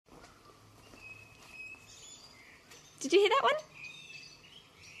Did you hear that one?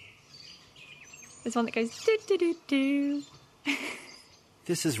 There's one that goes do-do-do-do.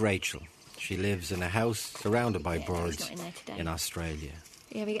 This is Rachel. She lives in a house surrounded by birds in Australia.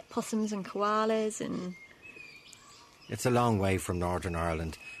 Yeah, we get possums and koalas and... It's a long way from Northern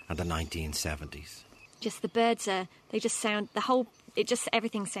Ireland and the 1970s. Just the birds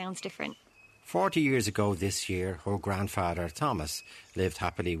everything sounds different. 40 years ago this year, her grandfather, Thomas, lived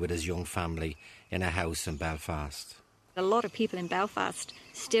happily with his young family in a house in Belfast. A lot of people in Belfast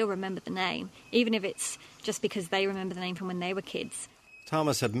still remember the name, even if it's just because they remember the name from when they were kids.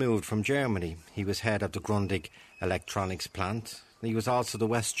 Thomas had moved from Germany. He was head of the Grundig electronics plant. He was also the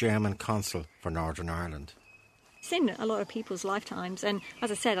West German consul for Northern Ireland. It's in a lot of people's lifetimes, and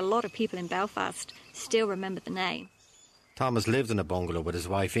as I said, a lot of people in Belfast still remember the name. Thomas lived in a bungalow with his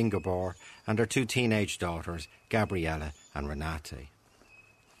wife Ingeborg and their 2 teenage daughters, Gabriella and Renate.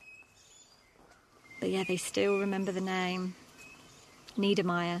 But yeah, they still remember the name.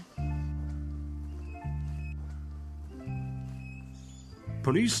 Niedermeyer.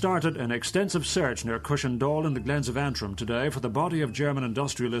 Police started an extensive search near Cushendall in the Glens of Antrim today for the body of German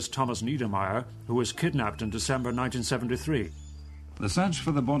industrialist Thomas Niedermeyer, who was kidnapped in December 1973. The search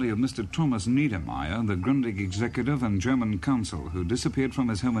for the body of Mr. Thomas Niedermeyer, the Grundig executive and German consul who disappeared from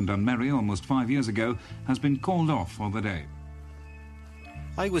his home in Dunmerry almost 5 years ago, has been called off for the day.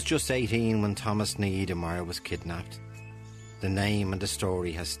 I was just 18 when Thomas Niedermeyer was kidnapped. The name and the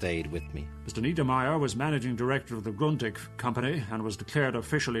story has stayed with me. Mr. Niedermeyer was managing director of the Grundig company and was declared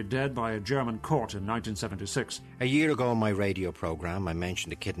officially dead by a German court in 1976. A year ago in my radio programme, I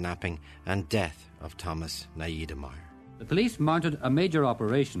mentioned the kidnapping and death of Thomas Niedermeyer. The police mounted a major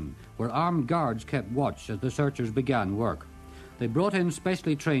operation where armed guards kept watch as the searchers began work. They brought in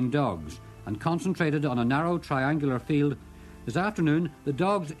specially trained dogs and concentrated on a narrow triangular field. This afternoon, the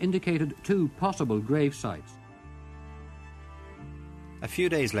dogs indicated 2 possible grave sites. A few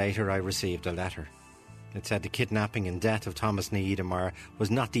days later, I received a letter. It said the kidnapping and death of Thomas Niedermeyer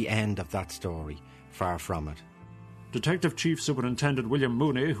was not the end of that story. Far from it. Detective Chief Superintendent William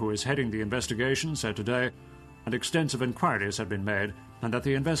Mooney, who is heading the investigation, said today and extensive inquiries had been made and that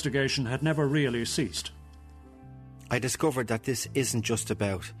the investigation had never really ceased. I discovered that this isn't just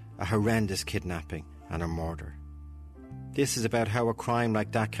about a horrendous kidnapping and a murder. This is about how a crime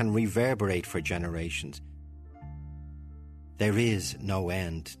like that can reverberate for generations. There is no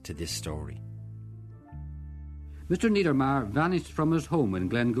end to this story. Mr. Niedermeyer vanished from his home in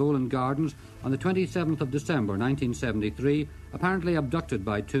Glengolan Gardens on the 27th of December 1973, apparently abducted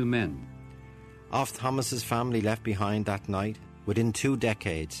by 2 men. Of Thomas's family left behind that night, within 2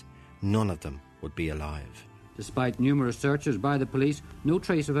 decades, none of them would be alive. Despite numerous searches by the police, no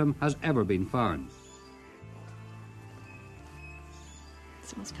trace of him has ever been found.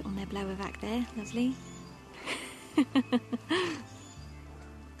 Someone's put on their blower vac there, lovely.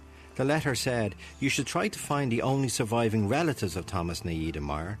 The letter said, you should try to find the only surviving relatives of Thomas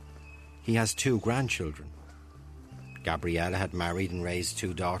Niedermeyer. He has 2 grandchildren. Gabriella had married and raised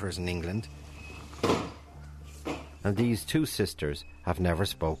 2 daughters in England. And these 2 sisters have never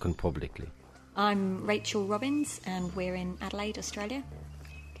spoken publicly. I'm Rachel Robbins and we're in Adelaide, Australia.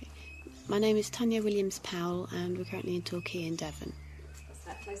 Okay. My name is Tanya Williams-Powell and we're currently in Torquay in Devon. What's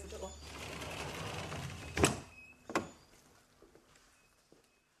that? Close the door.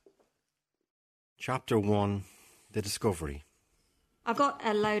 Chapter 1, The Discovery. I've got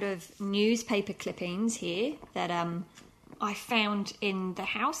a load of newspaper clippings here that I found in the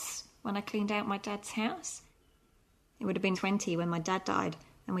house when I cleaned out my dad's house. It would have been 20 when my dad died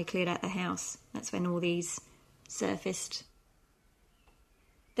and we cleared out the house. That's when all these surfaced.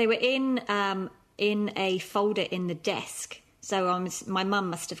 They were in a folder in the desk. So my mum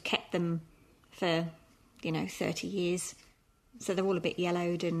must have kept them for, 30 years. So they're all a bit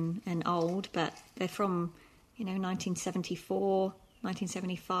yellowed and old, but they're from, 1974,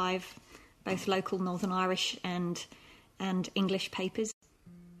 1975, both local Northern Irish and English papers.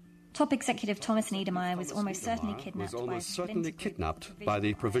 Top executive Thomas Niedermeyer was almost certainly kidnapped by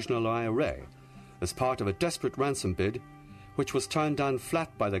the Provisional IRA as part of a desperate ransom bid, which was turned down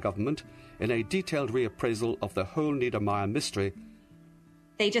flat by the government in a detailed reappraisal of the whole Niedermeyer mystery.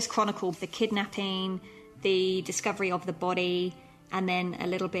 They just chronicled the kidnapping, the discovery of the body, and then a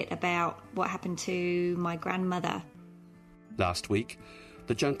little bit about what happened to my grandmother. Last week,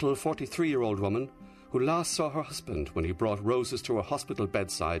 the gentle 43-year-old woman who last saw her husband when he brought roses to her hospital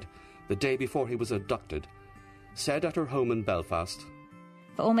bedside the day before he was abducted, said at her home in Belfast,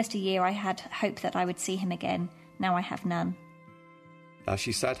 For almost a year I had hope that I would see him again. Now I have none. As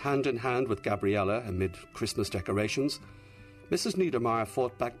she sat hand in hand with Gabriella amid Christmas decorations, Mrs. Niedermeyer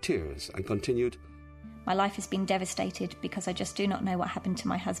fought back tears and continued, My life has been devastated because I just do not know what happened to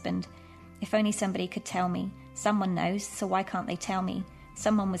my husband. If only somebody could tell me. Someone knows, so why can't they tell me?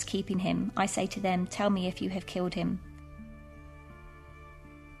 Someone was keeping him. I say to them, tell me if you have killed him.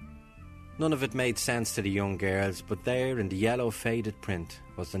 None of it made sense to the young girls, but there in the yellow faded print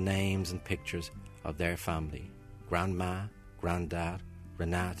was the names and pictures of their family. Grandma, Grandad,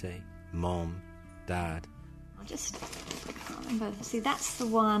 Renate, Mum, Dad. I can't remember. See, that's the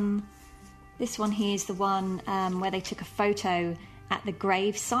one. This one here is the one where they took a photo at the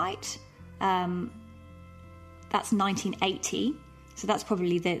grave site. That's 1980. So that's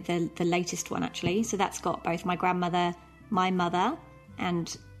probably the latest one, actually. So that's got both my grandmother, my mother,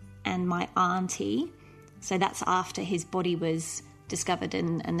 and my auntie. So that's after his body was discovered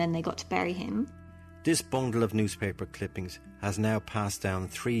and then they got to bury him. This bundle of newspaper clippings has now passed down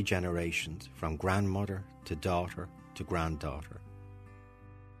 3 generations, from grandmother to daughter to granddaughter.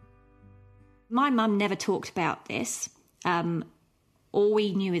 My mum never talked about this. All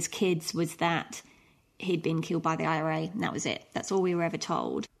we knew as kids was that he'd been killed by the IRA, and that was it. That's all we were ever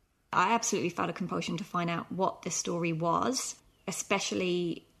told. I absolutely felt a compulsion to find out what the story was,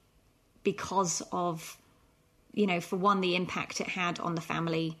 especially because of, for one, the impact it had on the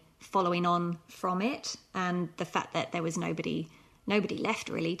family following on from it, and the fact that there was nobody left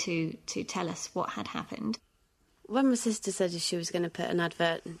really to tell us what had happened. When my sister said she was going to put an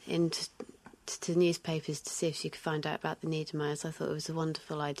advert into newspapers to see if she could find out about the Niedermeyers, I thought it was a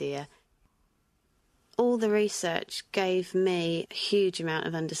wonderful idea. All the research gave me a huge amount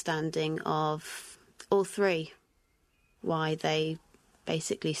of understanding of all 3, why they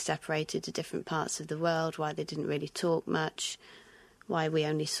basically separated to different parts of the world, why they didn't really talk much, why we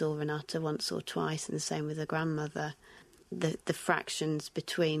only saw Renata once or twice, and the same with her grandmother. The fractions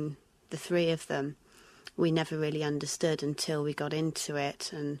between the 3 of them we never really understood until we got into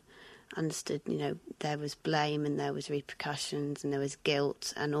it and understood, there was blame and there was repercussions and there was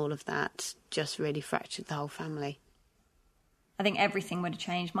guilt, and all of that just really fractured the whole family. I think everything would have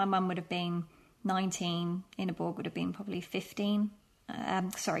changed. My mum would have been 19, Ingeborg would have been probably 15.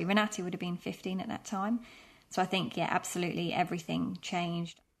 Renate would have been 15 at that time. So I think, absolutely everything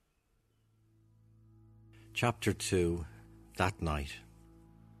changed. Chapter 2, that night.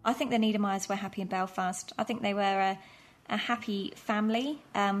 I think the Niedermeyers were happy in Belfast. I think they were a happy family.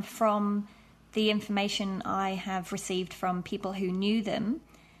 From the information I have received from people who knew them,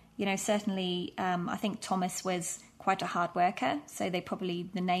 certainly I think Thomas was quite a hard worker, so the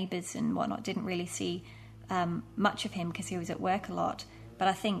neighbours and whatnot didn't really see much of him because he was at work a lot. But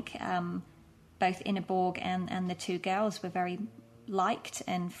I think both Ingeborg and the 2 girls were very liked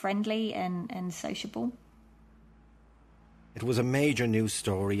and friendly and sociable. It was a major news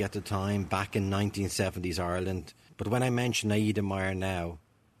story at the time, back in 1970s Ireland, but when I mention Aida Meyer now,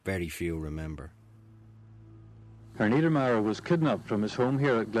 very few remember. Herr Niedermeyer was kidnapped from his home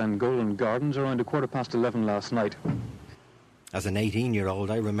here at Glengolden Gardens around 11:15 last night. As an 18-year-old,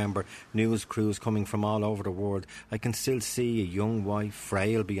 I remember news crews coming from all over the world. I can still see a young wife,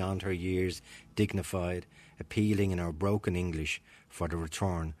 frail beyond her years, dignified, appealing in her broken English for the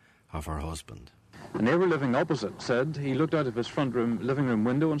return of her husband. A neighbour living opposite said he looked out of his living room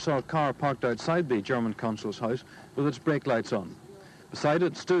window and saw a car parked outside the German consul's house with its brake lights on. Beside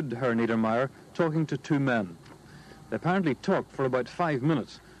it stood Herr Niedermeyer talking to 2 men. They apparently talked for about 5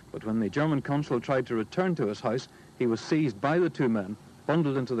 minutes, but when the German consul tried to return to his house, he was seized by the 2 men,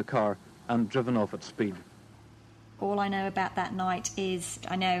 bundled into the car and driven off at speed. All I know about that night is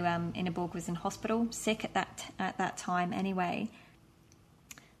I know Ingeborg was in hospital, sick at that time anyway.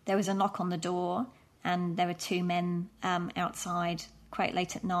 There was a knock on the door and there were 2 men outside quite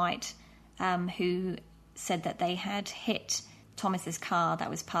late at night who said that they had hit Thomas's car that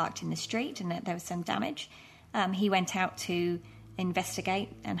was parked in the street and that there was some damage. He went out to investigate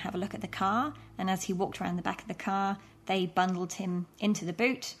and have a look at the car, and as he walked around the back of the car, they bundled him into the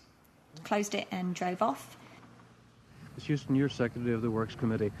boot, closed it and drove off. Ms. Houston, you're Secretary of the Works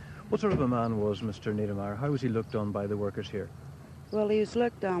Committee. What sort of a man was Mr. Niedermeyer? How was he looked on by the workers here? Well, he was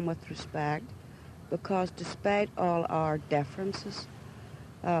looked on with respect because despite all our differences,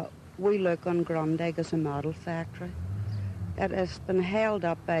 we look on Grundig as a model factory. It has been held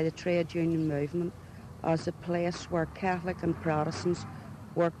up by the trade union movement as a place where Catholic and Protestants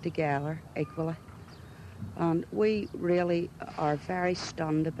work together equally. And we really are very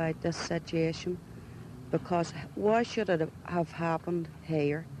stunned about this situation, because why should it have happened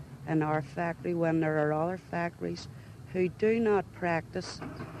here in our factory when there are other factories who do not practice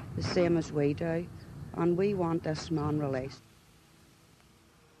the same as we do, and we want this man released.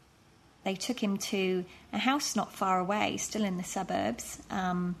 They took him to a house not far away, still in the suburbs,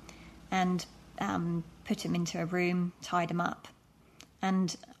 and put him into a room, tied him up.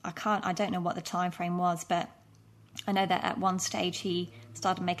 And I don't know what the time frame was, but I know that at one stage he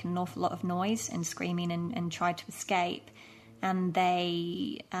started making an awful lot of noise and screaming and tried to escape. And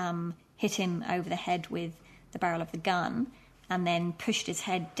they hit him over the head with the barrel of the gun and then pushed his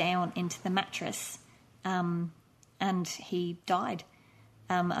head down into the mattress, and he died.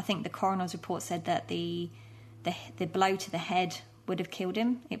 I think the coroner's report said that the blow to the head would have killed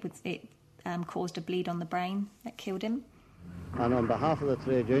him. It caused a bleed on the brain that killed him. And on behalf of the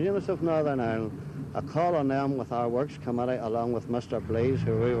trade unionists of Northern Ireland, a call on them with our Works Committee, along with Mr. Blease,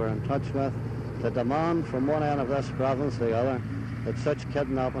 who we were in touch with, to demand from one end of this province to the other that such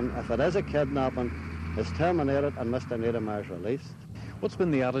kidnapping, if it is a kidnapping, is terminated and Mr. Niedermayer is released. What's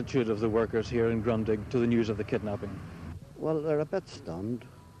been the attitude of the workers here in Grundig to the news of the kidnapping? Well, they're a bit stunned,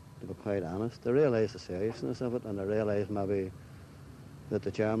 to be quite honest. They realise the seriousness of it, and they realise maybe that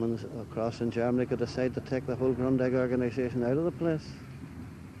the Germans across in Germany could decide to take the whole Grundig organisation out of the place.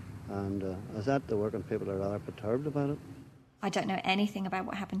 And as that, the working people are rather perturbed about it. I don't know anything about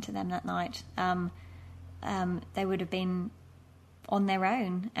what happened to them that night. They would have been on their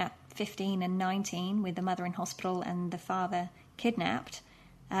own at 15 and 19 with the mother in hospital and the father kidnapped.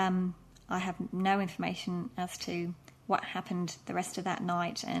 I have no information as to what happened the rest of that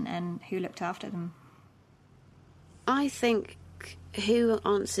night and who looked after them. I think who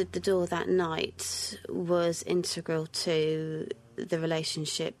answered the door that night was integral to the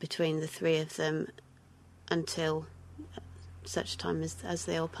relationship between the three of them until such time as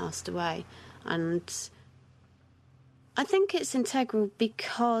they all passed away. And I think it's integral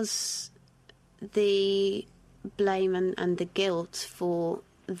because the blame and the guilt for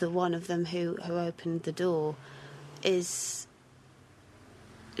the one of them who opened the door is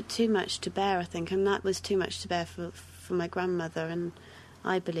too much to bear, I think, and that was too much to bear for my grandmother, and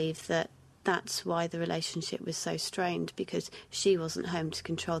I believe that that's why the relationship was so strained, because she wasn't home to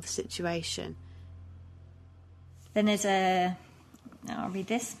control the situation. Then there's I'll read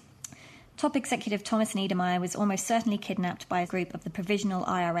this. Top executive Thomas Niedermayer was almost certainly kidnapped by a group of the Provisional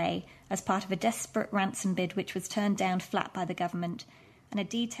IRA as part of a desperate ransom bid which was turned down flat by the government. And a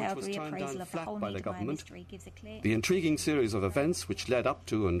detailed reappraisal of the whole Niedermayer mystery gives a clear... The intriguing series of events which led up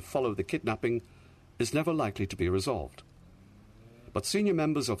to and followed the kidnapping is never likely to be resolved. But senior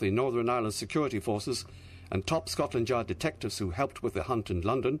members of the Northern Ireland Security Forces and top Scotland Yard detectives who helped with the hunt in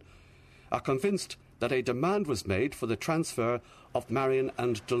London are convinced that a demand was made for the transfer of Marion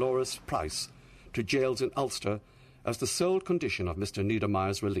and Dolores Price to jails in Ulster as the sole condition of Mr.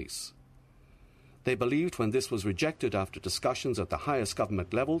 Niedermayer's release. They believed when this was rejected after discussions at the highest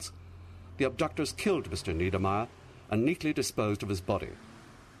government levels, the abductors killed Mr. Niedermayer and neatly disposed of his body.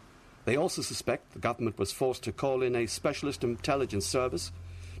 They also suspect the government was forced to call in a specialist intelligence service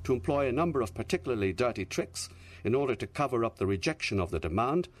to employ a number of particularly dirty tricks in order to cover up the rejection of the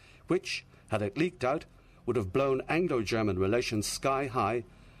demand, which, had it leaked out, would have blown Anglo-German relations sky high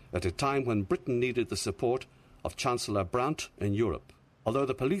at a time when Britain needed the support of Chancellor Brandt in Europe. Although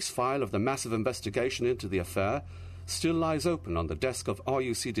the police file of the massive investigation into the affair still lies open on the desk of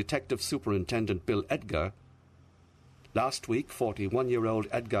RUC Detective Superintendent Bill Edgar, last week 41-year-old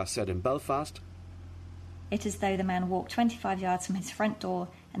Edgar said in Belfast, "It is as though the man walked 25 yards from his front door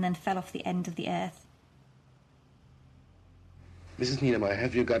and then fell off the end of the earth." Mrs. Niedermayer,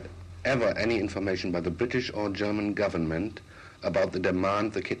 have you got ever any information by the British or German government about the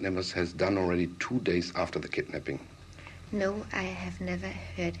demand the kidnappers has done already 2 days after the kidnapping? No, I have never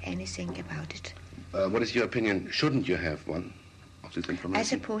heard anything about it. What is your opinion? Shouldn't you have one of this information? I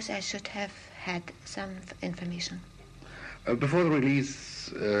suppose I should have had some information. Before the release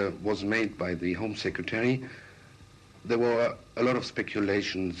was made by the Home Secretary, there were a lot of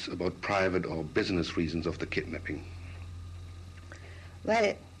speculations about private or business reasons of the kidnapping.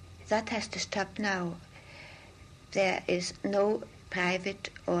 Well, that has to stop now. There is no private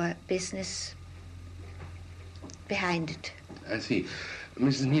or business behind it. I see.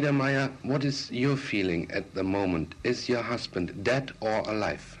 Mrs. Niedermayer, what is your feeling at the moment? Is your husband dead or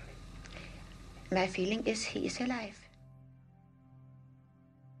alive? My feeling is he is alive.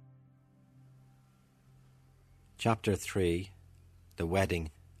 Chapter 3, The Wedding.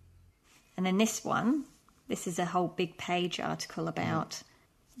 And then this is a whole big page article about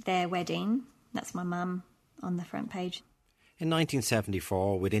their wedding. That's my mum on the front page. In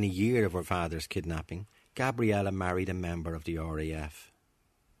 1974, within a year of her father's kidnapping, Gabriella married a member of the RAF.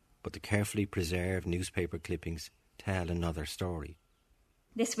 But the carefully preserved newspaper clippings tell another story.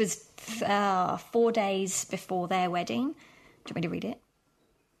 This was 4 days before their wedding. Do you want me to read it?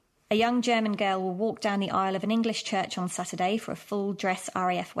 A young German girl will walk down the aisle of an English church on Saturday for a full-dress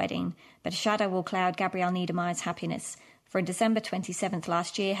RAF wedding, but a shadow will cloud Gabrielle Niedermeyer's happiness. For on December 27th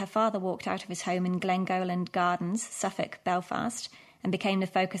last year, her father walked out of his home in Glengoland Gardens, Suffolk, Belfast, and became the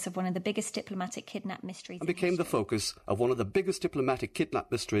focus of one of the biggest diplomatic kidnap mysteries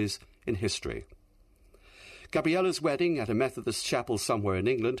in history. Gabriella's wedding at a Methodist chapel somewhere in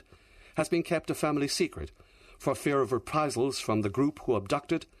England has been kept a family secret for fear of reprisals from the group who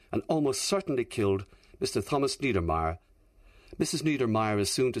abducted and almost certainly killed Mr. Thomas Niedermeyer. Mrs. Niedermeyer is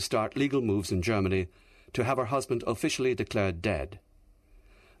soon to start legal moves in Germany to have her husband officially declared dead.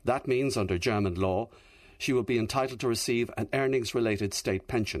 That means, under German law, she will be entitled to receive an earnings-related state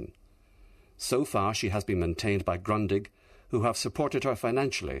pension. So far, she has been maintained by Grundig, who have supported her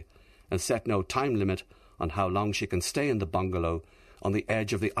financially and set no time limit on how long she can stay in the bungalow on the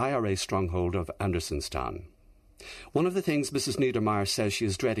edge of the IRA stronghold of Andersonstown. One of the things Mrs. Niedermeyer says she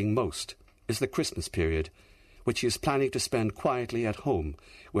is dreading most is the Christmas period, which she is planning to spend quietly at home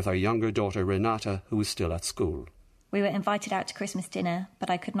with her younger daughter Renata, who is still at school. We were invited out to Christmas dinner, but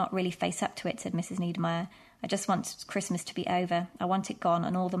I could not really face up to it, said Mrs. Niedermeyer. I just want Christmas to be over. I want it gone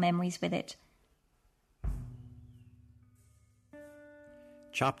and all the memories with it.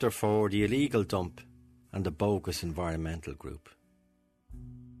 Chapter 4, The Illegal Dump and the Bogus Environmental Group.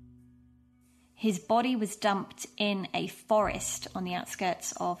 His body was dumped in a forest on the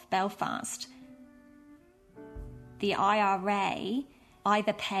outskirts of Belfast. The IRA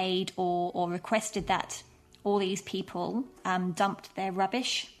either paid or requested that all these people dumped their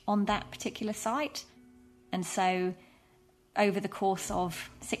rubbish on that particular site. And so over the course of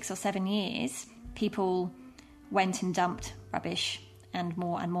 6 or 7 years, people went and dumped rubbish and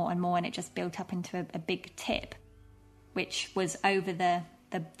more and more and more, and it just built up into a big tip, which was over the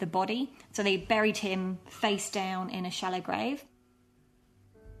body. So they buried him face down in a shallow grave.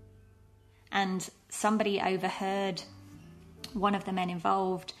 And somebody overheard one of the men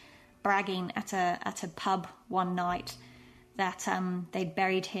involved bragging at a pub one night that they'd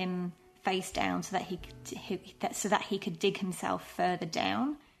buried him face down so that he could dig himself further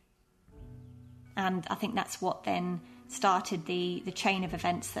down. And I think that's what then started the chain of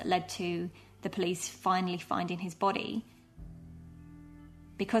events that led to the police finally finding his body.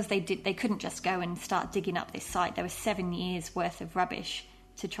 Because they couldn't just go and start digging up this site. There was 7 years worth of rubbish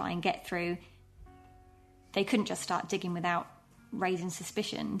to try and get through. They couldn't just start digging without raising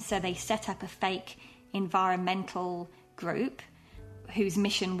suspicion. So they set up a fake environmental group whose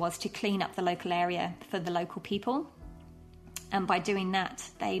mission was to clean up the local area for the local people. And by doing that,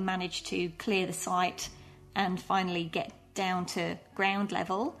 they managed to clear the site and finally get down to ground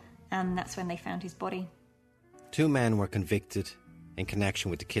level. And that's when they found his body. 2 men were convicted in connection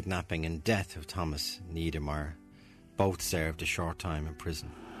with the kidnapping and death of Thomas Niedermeyer. Both served a short time in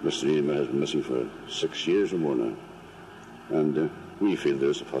prison. Mr. Niedermeyer has been missing for 6 years or more now, and we feel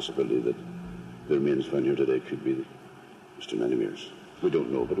there's a possibility that the remains found here today could be Mr. Niedermeyer's. We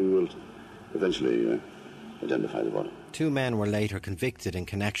don't know, but we will eventually identify the body. 2 men were later convicted in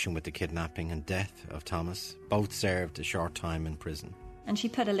connection with the kidnapping and death of Thomas. Both served a short time in prison. And she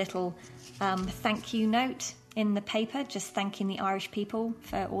put a little thank you note in the paper, just thanking the Irish people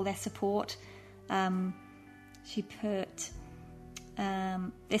for all their support. She put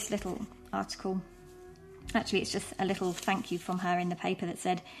this little article. Actually, it's just a little thank you from her in the paper that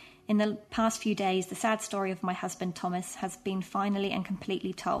said, "In the past few days, the sad story of my husband Thomas has been finally and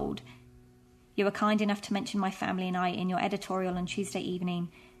completely told. You were kind enough to mention my family and I in your editorial on Tuesday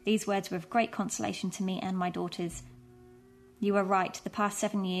evening. These words were of great consolation to me and my daughters. You were right, the past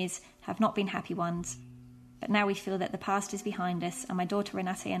 7 years have not been happy ones. But now we feel that the past is behind us, and my daughter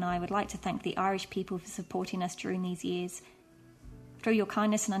Renate and I would like to thank the Irish people for supporting us during these years. Through your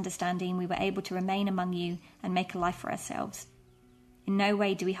kindness and understanding, we were able to remain among you and make a life for ourselves. In no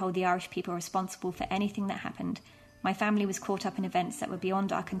way do we hold the Irish people responsible for anything that happened. My family was caught up in events that were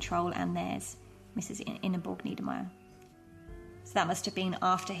beyond our control and theirs." Mrs. Ingeborg Niedermeyer. So that must have been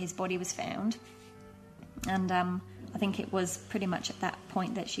after his body was found. And I think it was pretty much at that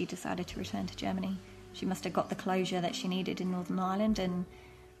point that she decided to return to Germany. She must have got the closure that she needed in Northern Ireland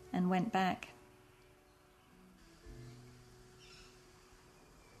and went back.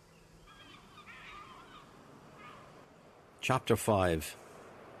 Chapter 5,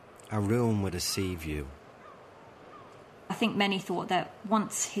 A Room with a Sea View. I think many thought that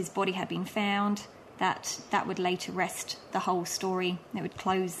once his body had been found, that would later rest the whole story. It would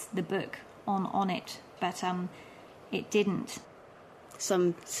close the book on it, but it didn't.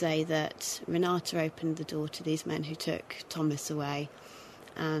 Some say that Renata opened the door to these men who took Thomas away,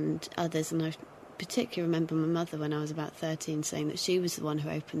 and others, and I've particularly remember my mother when I was about 13 saying that she was the one who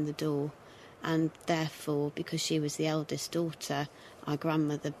opened the door, and therefore, because she was the eldest daughter, our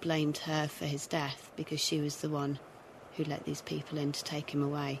grandmother blamed her for his death because she was the one who let these people in to take him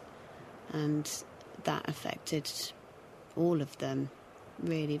away. And that affected all of them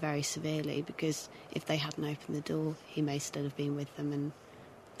really very severely, because if they hadn't opened the door, he may still have been with them and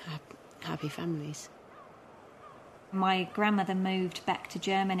happy families. My grandmother moved back to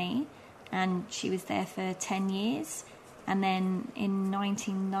Germany and she was there for 10 years. And then in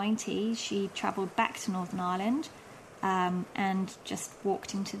 1990, she travelled back to Northern Ireland and just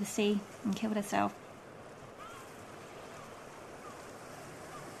walked into the sea and killed herself.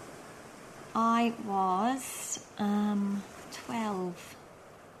 I was 12.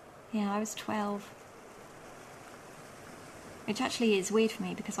 Yeah, I was 12. Which actually is weird for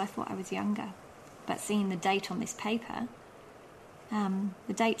me because I thought I was younger. But seeing the date on this paper,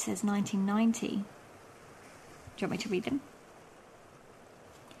 the date says 1990. Do you want me to read them?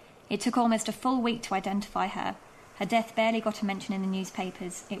 It took almost a full week to identify her. Her death barely got a mention in the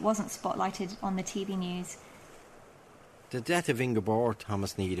newspapers. It wasn't spotlighted on the TV news. The death of Ingeborg,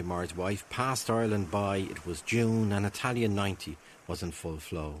 Thomas Niedermayer's wife, passed Ireland by. It was June, and Italian 90 was in full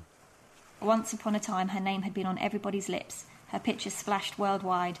flow. Once upon a time, her name had been on everybody's lips. Her picture splashed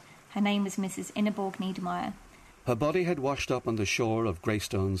worldwide. Her name was Mrs. Ingeborg Niedermayer. Her body had washed up on the shore of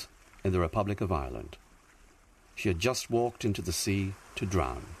Greystones in the Republic of Ireland. She had just walked into the sea to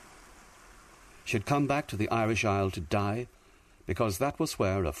drown. She had come back to the Irish Isle to die because that was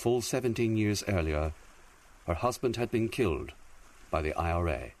where, a full 17 years earlier, her husband had been killed by the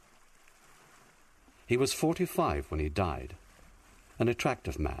IRA. He was 45 when he died, an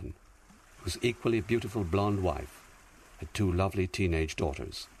attractive man whose equally beautiful blonde wife had 2 lovely teenage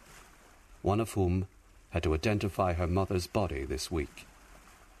daughters, one of whom had to identify her mother's body this week.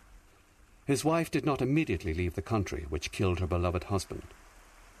 His wife did not immediately leave the country, which killed her beloved husband.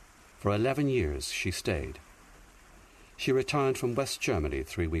 For 11 years she stayed. She returned from West Germany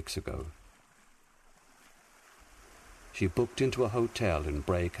 3 weeks ago. She booked into a hotel in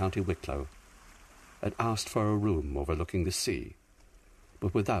Bray, County Wicklow, and asked for a room overlooking the sea,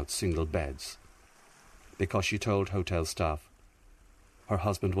 but without single beds, because she told hotel staff her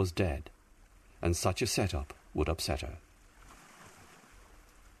husband was dead, and such a setup would upset her.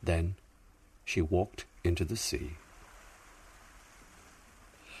 Then she walked into the sea.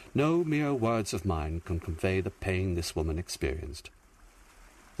 No mere words of mine can convey the pain this woman experienced,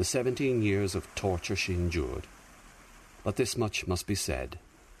 the 17 years of torture she endured. But this much must be said.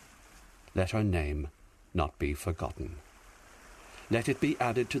 Let her name not be forgotten. Let it be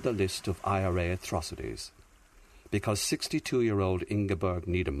added to the list of IRA atrocities, because 62-year-old Ingeborg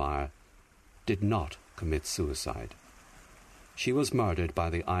Niedermayer did not commit suicide. She was murdered by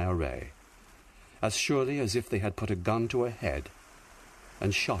the IRA, as surely as if they had put a gun to her head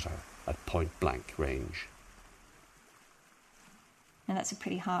and shot her at point-blank range. And that's a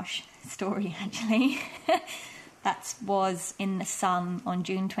pretty harsh story, actually. That was in The Sun on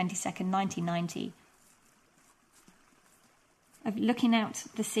June 22nd, 1990. Of looking out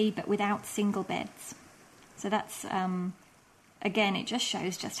the sea, but without single beds. So that's, again, it just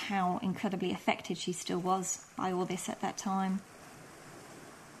shows just how incredibly affected she still was by all this at that time.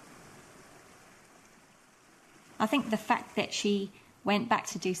 I think the fact that she went back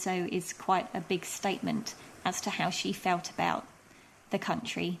to do so is quite a big statement as to how she felt about the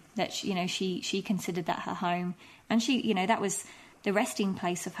country, that she considered that her home, and she that was the resting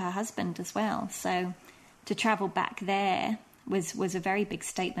place of her husband as well. So to travel back there was a very big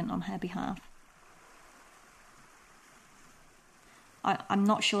statement on her behalf. I'm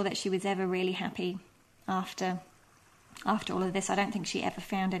not sure that she was ever really happy after all of this. I don't think she ever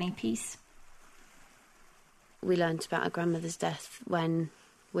found any peace. We learnt about our grandmother's death when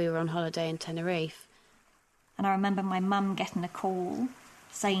we were on holiday in Tenerife. And I remember my mum getting a call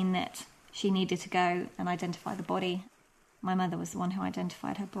saying that she needed to go and identify the body. My mother was the one who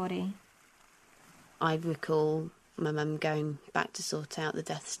identified her body. I recall my mum going back to sort out the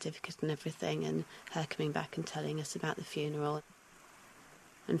death certificate and everything, and her coming back and telling us about the funeral.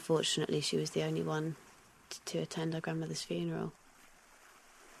 Unfortunately, she was the only one to attend our grandmother's funeral.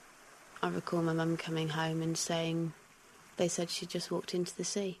 I recall my mum coming home and saying they said she just walked into the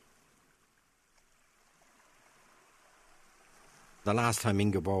sea. The last time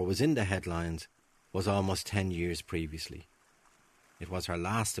Ingeborg was in the headlines was almost 10 years previously. It was her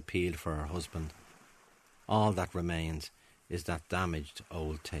last appeal for her husband. All that remains is that damaged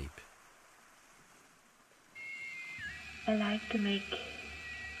old tape. I like to make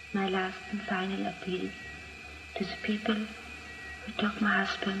my last and final appeal to the people who took my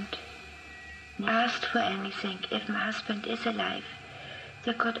husband, asked for anything. If my husband is alive,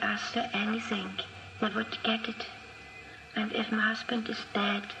 they could ask for anything. They would get it. And if my husband is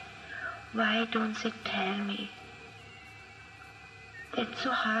dead, why don't they tell me? It's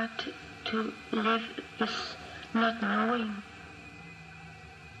so hard to live with not knowing.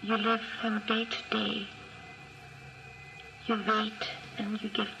 You live from day to day. You wait and you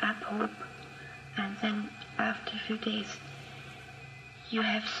give up hope. And then after a few days, I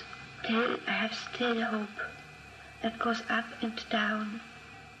have still hope that goes up and down.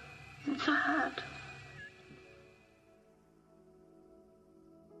 It's so hard.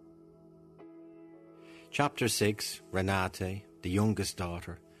 Chapter 6, Renate, the youngest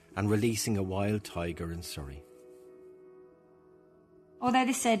daughter, and releasing a wild tiger in Surrey. Although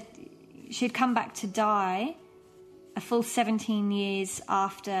this said she'd come back to die a full 17 years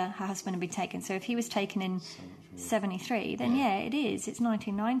after her husband had been taken. So if he was taken in 73, then yeah, it is. It's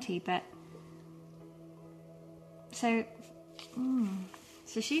 1990, but... So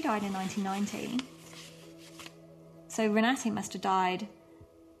she died in 1990. So Renate must have died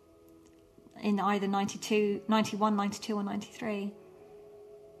in either 91, 92 or 93.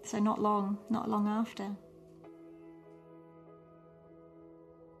 So not long after.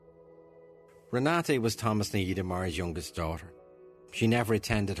 Renate was Thomas Niedermayer's youngest daughter. She never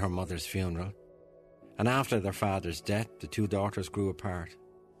attended her mother's funeral, and after their father's death, the two daughters grew apart.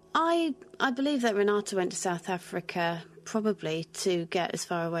 I believe that Renate went to South Africa probably to get as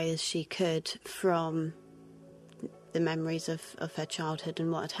far away as she could from the memories of her childhood and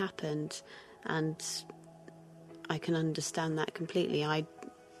what had happened, and I can understand that completely. I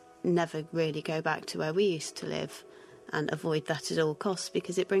never really go back to where we used to live and avoid that at all costs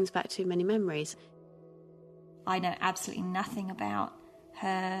because it brings back too many memories. I know absolutely nothing about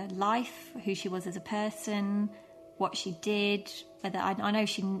her life, who she was as a person, what she did, whether I know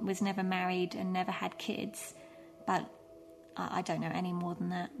she was never married and never had kids, but I don't know any more than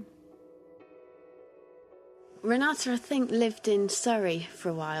that. Renate, I think, lived in Surrey for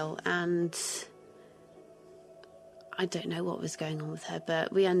a while, and I don't know what was going on with her,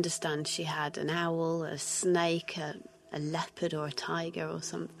 but we understand she had an owl, a snake, a leopard or a tiger or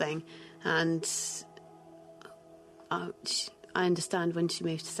something, and I understand when she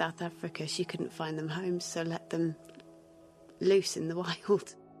moved to South Africa she couldn't find them homes, so let them loose in the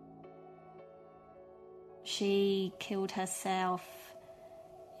wild. She killed herself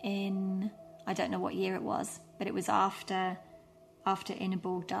in, I don't know what year it was, but it was after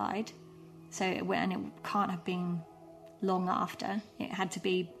Ingeborg died, and it can't have been long after. It had to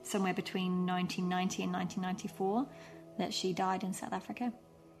be somewhere between 1990 and 1994 that she died in South Africa.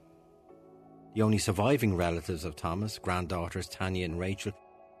 The only surviving relatives of Thomas, granddaughters Tanya and Rachel,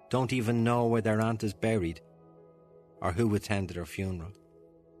 don't even know where their aunt is buried or who attended her funeral.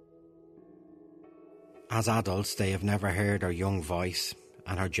 As adults, they have never heard her young voice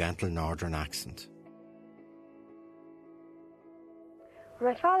and her gentle northern accent.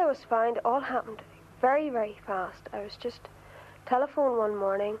 When my father was found, it all happened very, very fast. I was just telephoned one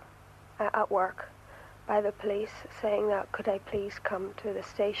morning at work by the police saying that could I please come to the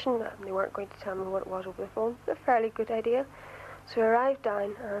station. They weren't going to tell me what it was over the phone. It was a fairly good idea. So I arrived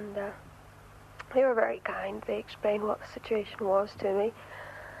down and they were very kind. They explained what the situation was to me.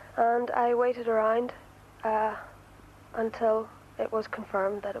 And I waited around until it was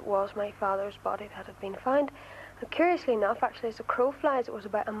confirmed that it was my father's body that had been found. And curiously enough, actually, as the crow flies, it was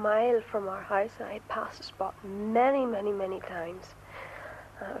about a mile from our house, and I had passed the spot many, many, many times.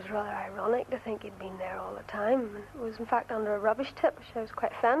 It was rather ironic to think he'd been there all the time. It was, in fact, under a rubbish tip, which I was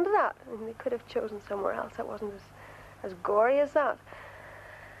quite fond of that. And they could have chosen somewhere else that wasn't as gory as that.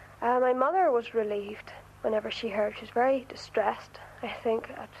 My mother was relieved whenever she heard. She was very distressed, I think,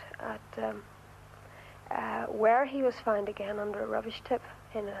 at where he was found again under a rubbish tip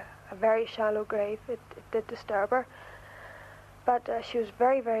in a very shallow grave. It did disturb her. But she was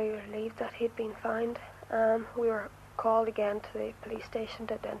very, very relieved that he'd been found. We were called again to the police station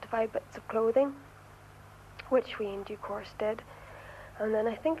to identify bits of clothing, which we in due course did. And then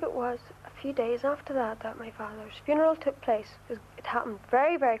I think it was a few days after that my father's funeral took place. It happened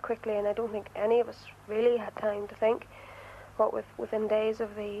very, very quickly, and I don't think any of us really had time to think. But within days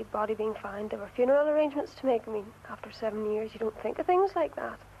of the body being found, there were funeral arrangements to make. I mean, after 7 years, you don't think of things like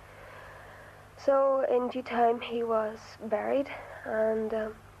that. So in due time, he was buried,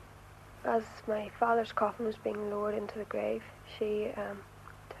 and as my father's coffin was being lowered into the grave, she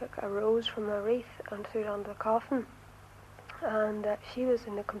took a rose from a wreath and threw it onto the coffin. And she was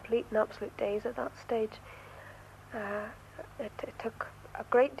in a complete and absolute daze at that stage. It took a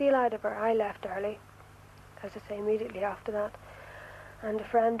great deal out of her. I left early, as I say, immediately after that. And a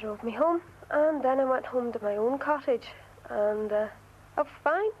friend drove me home, And then I went home to my own cottage, and I was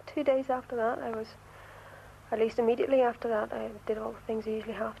fine. 2 days after that, at least immediately after that, I did all the things I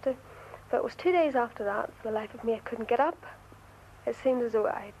usually have to. But it was 2 days after that, for the life of me, I couldn't get up. It seemed as though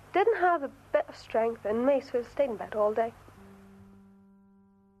I didn't have a bit of strength in me, so I stayed in bed all day.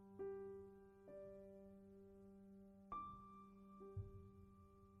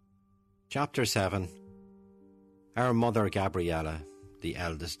 Chapter 7. Our mother Gabriella, the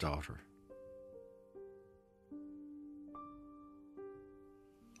eldest daughter.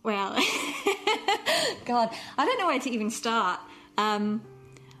 Well, God, I don't know where to even start.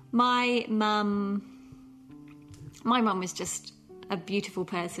 My mum was just a beautiful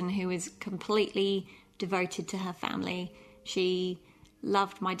person who was completely devoted to her family. She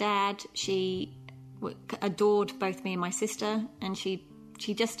loved my dad. She adored both me and my sister, and she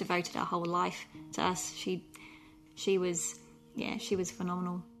just devoted her whole life to us. She was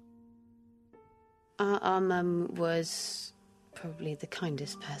phenomenal. Our mum was probably the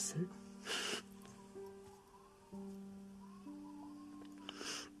kindest person.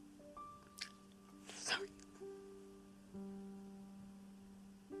 Sorry.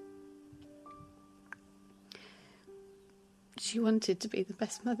 She wanted to be the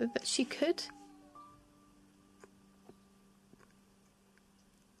best mother that she could.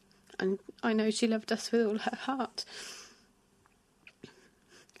 And I know she loved us with all her heart.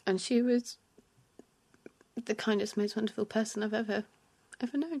 And she was the kindest, most wonderful person I've ever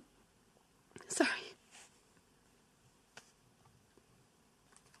known. Sorry.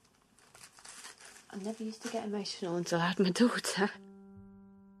 I never used to get emotional until I had my daughter.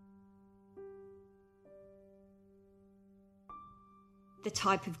 The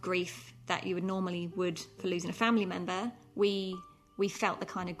type of grief that you would for losing a family member, we felt the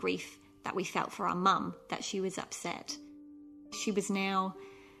kind of grief that we felt for our mum, that she was upset. She was now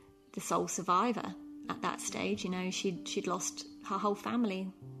the sole survivor at that stage. You know, she'd lost her whole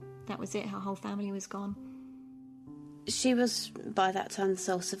family. That was it, her whole family was gone. She was, by that time, the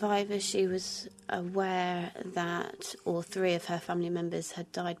sole survivor. She was aware that all three of her family members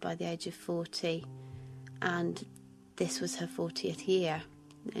had died by the age of 40, and this was her 40th year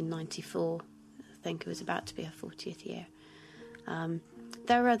in 94. I think it was about to be her 40th year.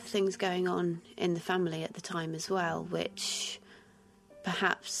 There were other things going on in the family at the time as well, which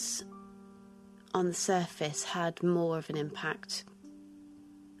perhaps on the surface had more of an impact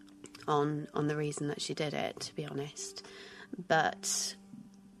on the reason that she did it, to be honest. But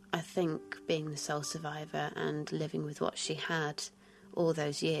I think being the sole survivor and living with what she had all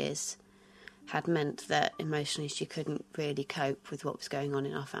those years had meant that emotionally she couldn't really cope with what was going on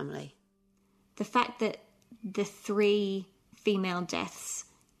in our family. The fact that the 3 female deaths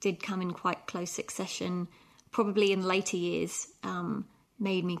did come in quite close succession, probably in later years,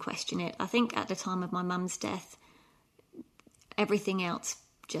 made me question it. I think at the time of my mum's death, everything else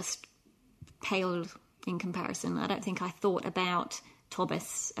just paled in comparison. I don't think I thought about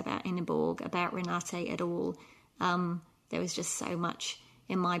Thomas, about Ingeborg, about Renate at all. There was just so much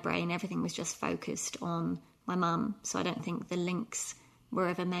in my brain. Everything was just focused on my mum, so I don't think the links were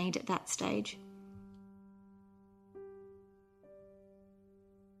ever made at that stage.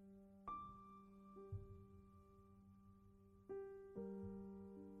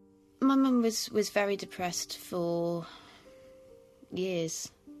 My mum was very depressed for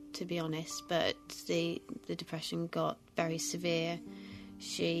years, to be honest, but the depression got very severe.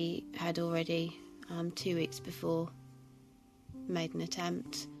 She had already, 2 weeks before, made an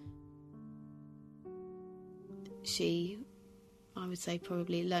attempt. She, I would say,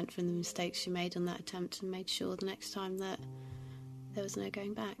 probably learnt from the mistakes she made on that attempt and made sure the next time that there was no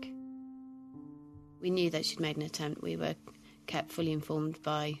going back. We knew that she'd made an attempt. We were kept fully informed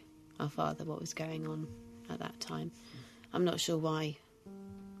by our father what was going on at that time. I'm not sure why.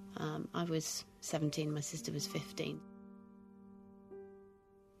 I was 17, my sister was 15.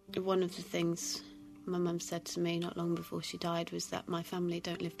 One of the things my mum said to me not long before she died was that my family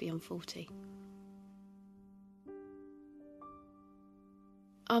don't live beyond 40.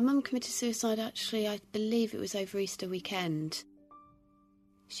 Our mum committed suicide, actually, I believe it was over Easter weekend.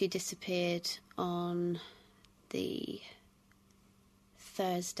 She disappeared on the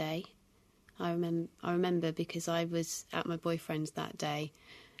Thursday. I remember because I was at my boyfriend's that day,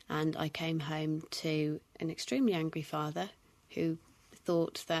 and I came home to an extremely angry father who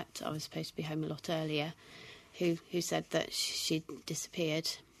thought that I was supposed to be home a lot earlier, who said that she'd disappeared.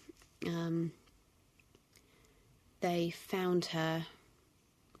 They found her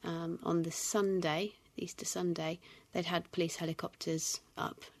on the Sunday, Easter Sunday. They'd had police helicopters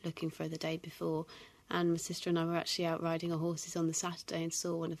up looking for her the day before, and my sister and I were actually out riding our horses on the Saturday and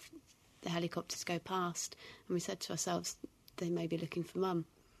saw one of the helicopters go past, and we said to ourselves, they may be looking for Mum.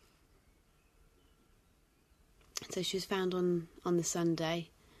 So she was found on the Sunday.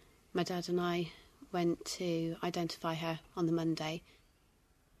 My dad and I went to identify her on the Monday.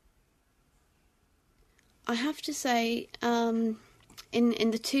 I have to say, in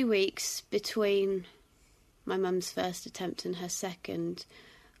the 2 weeks between my mum's first attempt and her second,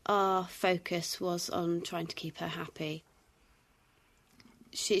 our focus was on trying to keep her happy.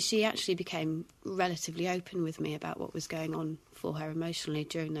 She actually became relatively open with me about what was going on for her emotionally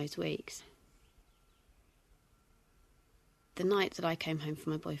during those weeks. The night that I came home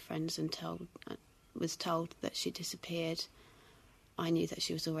from my boyfriend's and was told that she disappeared, I knew that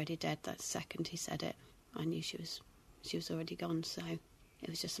she was already dead. That second he said it, I knew she was already gone, so it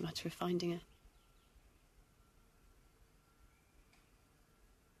was just a matter of finding her.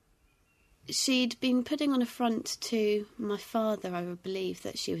 She'd been putting on a front to my father, I would believe,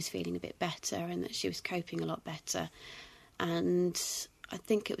 that she was feeling a bit better and that she was coping a lot better. And I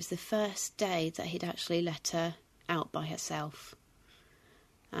think it was the first day that he'd actually let her out by herself.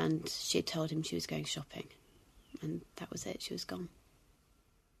 And she told him she was going shopping. And that was it, she was gone.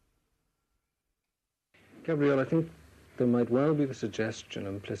 Gabrielle, I think there might well be the suggestion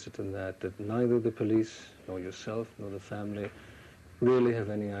implicit in that neither the police nor yourself nor the family really have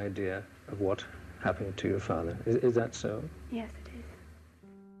any idea of what happened to your father. Is that so? Yes, it is.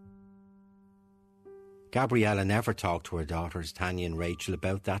 Gabriella never talked to her daughters, Tanya and Rachel,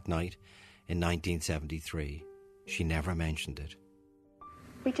 about that night in 1973. She never mentioned it.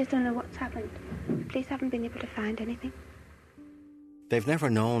 We just don't know what's happened. The police haven't been able to find anything. They've never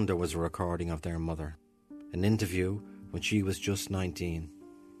known there was a recording of their mother. An interview when she was just 19.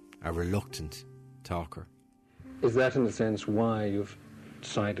 A reluctant talker. Is that, in a sense, why you've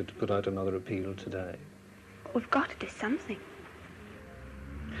decided to put out another appeal today? We've got to do something.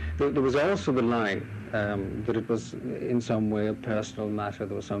 There was also the line that it was in some way a personal matter,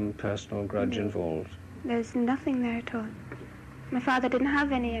 there was some personal grudge involved. There's nothing there at all. My father didn't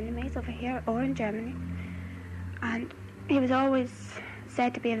have any enemies over here or in Germany, and he was always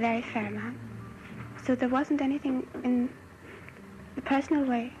said to be a very fair man. So there wasn't anything in the personal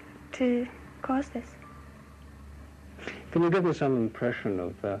way to cause this. Can you give me some impression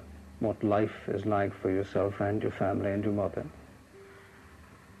of what life is like for yourself and your family and your mother?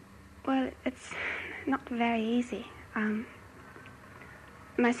 Well, it's not very easy.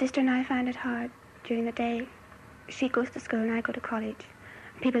 My sister and I find it hard during the day. She goes to school and I go to college.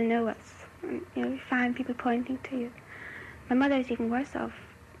 People know us. And, you find people pointing to you. My mother is even worse off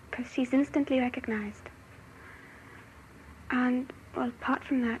because she's instantly recognised. And, well, apart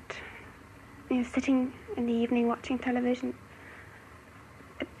from that, sitting in the evening watching television,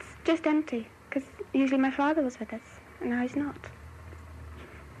 it's just empty, because usually my father was with us, and now he's not.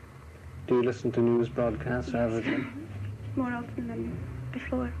 Do you listen to news broadcasts, averagely? More often than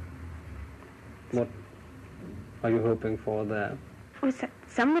before. What are you hoping for there? Oh,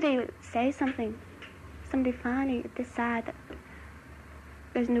 somebody would say something. Somebody finally decide that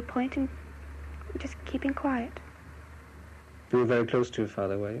there's no point in just keeping quiet. You were very close to your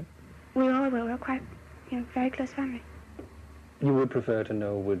father, were you? We all were. We were quite, very close family. You would prefer to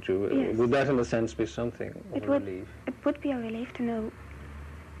know, would you? Yes. Would that, in a sense, be something of a relief? It would be a relief to know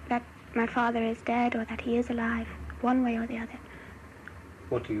that my father is dead or that he is alive, one way or the other.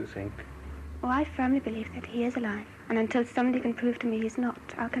 What do you think? Well, I firmly believe that he is alive, and until somebody can prove to me he's not,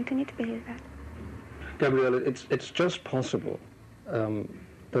 I'll continue to believe that. Gabrielle, it's just possible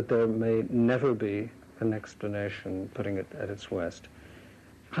that there may never be an explanation, putting it at its worst.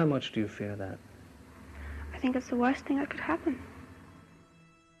 How much do you fear that? I think it's the worst thing that could happen.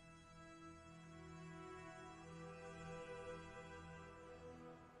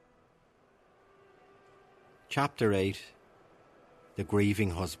 Chapter 8. The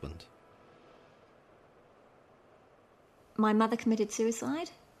Grieving Husband. My mother committed suicide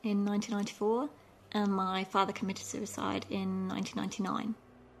in 1994 and my father committed suicide in 1999.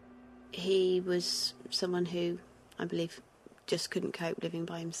 He was someone who, I believe, just couldn't cope living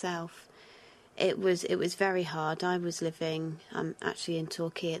by himself. It was very hard. I was living actually in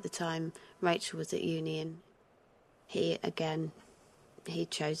Torquay at the time. Rachel was at uni, and he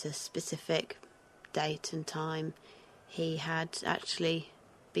chose a specific date and time. He had actually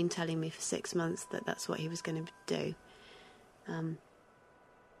been telling me for 6 months that that's what he was going to do.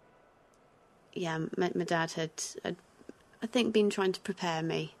 My dad had, I think, been trying to prepare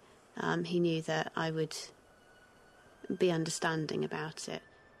me. He knew that I would be understanding about it.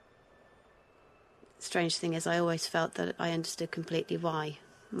 Strange thing is, I always felt that I understood completely why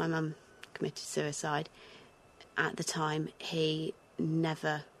my mum committed suicide. At the time, he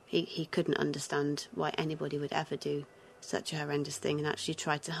He couldn't understand why anybody would ever do such a horrendous thing, and actually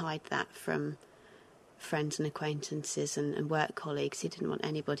tried to hide that from friends and acquaintances and work colleagues. He didn't want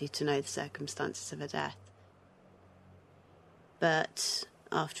anybody to know the circumstances of her death. But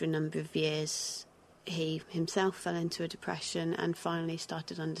after a number of years, he himself fell into a depression and finally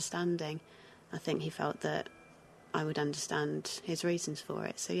started understanding. I think he felt that I would understand his reasons for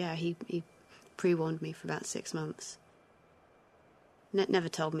it. So yeah, he pre-warned me for about 6 months. Never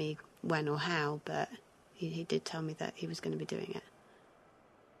told me when or how, but he did tell me that he was going to be doing it.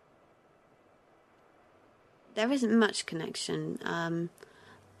 There isn't much connection.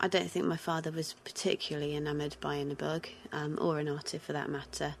 I don't think my father was particularly enamoured by Ingeborg, or Renate for that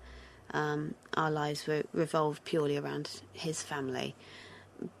matter. Our lives revolved purely around his family.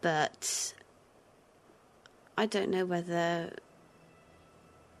 But I don't know whether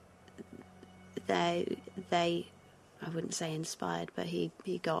they I wouldn't say inspired, but he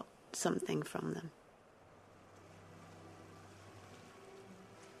got something from them.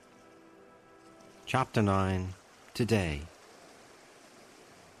 Chapter 9, Today.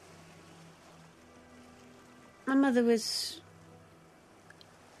 My mother was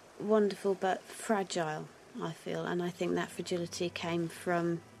wonderful but fragile, I feel, and I think that fragility came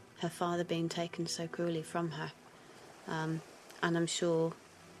from her father being taken so cruelly from her. And I'm sure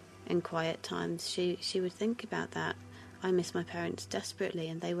in quiet times she would think about that. I miss my parents desperately,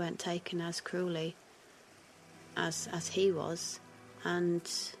 and they weren't taken as cruelly as he was, and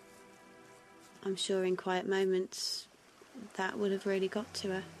I'm sure in quiet moments that would have really got to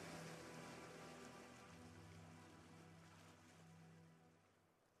her.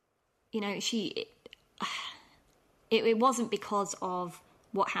 You know, it wasn't because of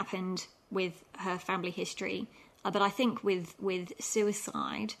what happened with her family history, but I think with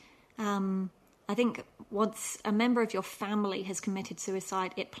suicide, I think once a member of your family has committed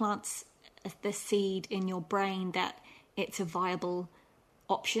suicide, it plants the seed in your brain that it's a viable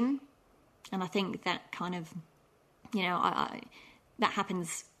option. And I think that kind of, you know, that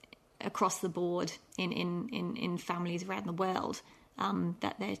happens across the board in families around the world,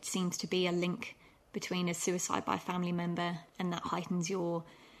 that there seems to be a link between a suicide by a family member, and that heightens your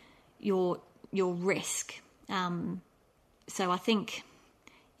risk. So I think,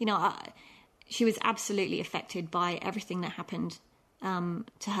 you know, she was absolutely affected by everything that happened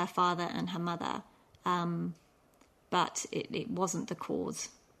to her father and her mother, but it wasn't the cause.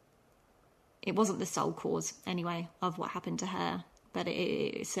 It wasn't the sole cause, anyway, of what happened to her, but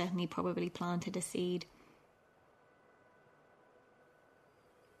it certainly probably planted a seed.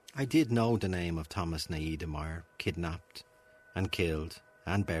 I did know the name of Thomas Niedermayer, kidnapped and killed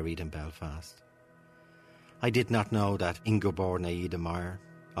and buried in Belfast. I did not know that Ingeborg Niedermayer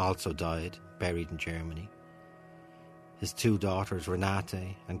also died, buried in Germany. His 2 daughters,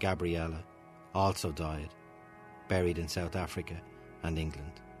 Renate and Gabriella, also died, buried in South Africa and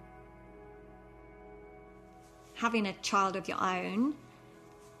England. Having a child of your own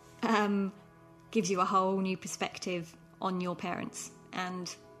gives you a whole new perspective on your parents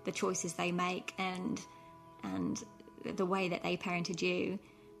and the choices they make and the way that they parented you.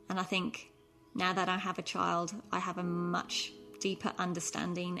 And I think now that I have a child, I have a much deeper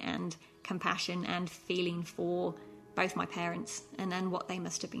understanding and compassion and feeling for both my parents and what they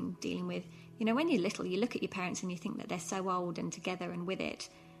must have been dealing with. You know, when you're little, you look at your parents and you think that they're so old and together and with it.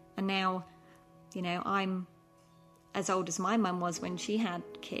 And now, you know, I'm as old as my mum was when she had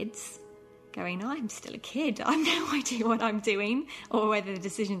kids, going, I'm still a kid. I have no idea what I'm doing or whether the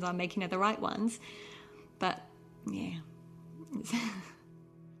decisions I'm making are the right ones. But, yeah.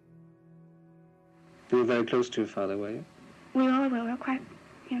 You were very close to your father, were you? We all were. We were quite,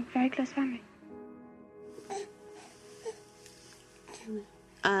 very close family.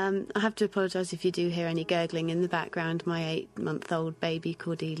 I have to apologise if you do hear any gurgling in the background. My 8-month-old baby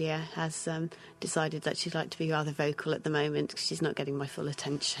Cordelia has decided that she'd like to be rather vocal at the moment because she's not getting my full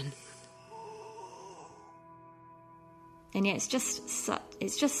attention. And yeah, it's just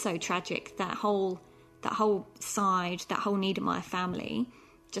so tragic, that whole side, that whole Niedermayer family,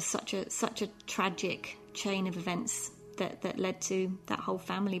 just such a tragic chain of events that led to that whole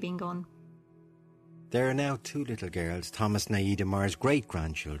family being gone. There are now 2 little girls, Thomas Niedermayer's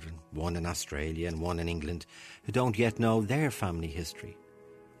great-grandchildren, one in Australia and one in England, who don't yet know their family history.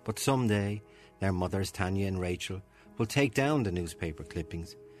 But someday, their mothers, Tanya and Rachel, will take down the newspaper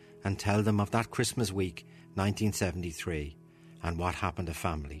clippings and tell them of that Christmas week, 1973, and what happened to a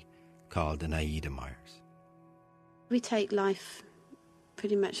family called the Niedermayers. We take life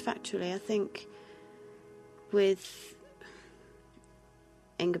pretty much factually. I think with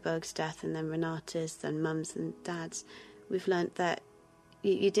Ingeborg's death and then Renate's, then Mum's and Dad's, we've learnt that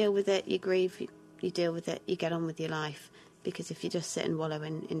you deal with it, you grieve, you deal with it, you get on with your life. Because if you just sit and wallow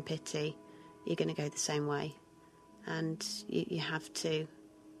in pity, you're going to go the same way. And you have to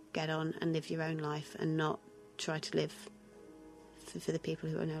get on and live your own life and not try to live for the people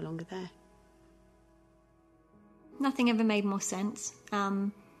who are no longer there. Nothing ever made more sense.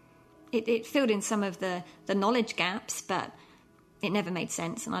 It filled in some of the knowledge gaps, but it never made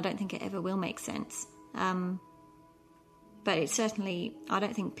sense, and I don't think it ever will make sense. But it certainly, I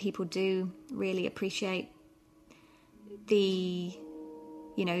don't think people do really appreciate the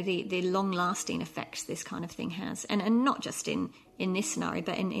long-lasting effects this kind of thing has, and not just in this scenario,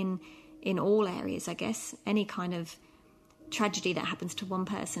 but in all areas, I guess. Any kind of tragedy that happens to one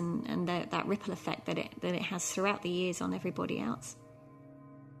person and that ripple effect that it has throughout the years on everybody else.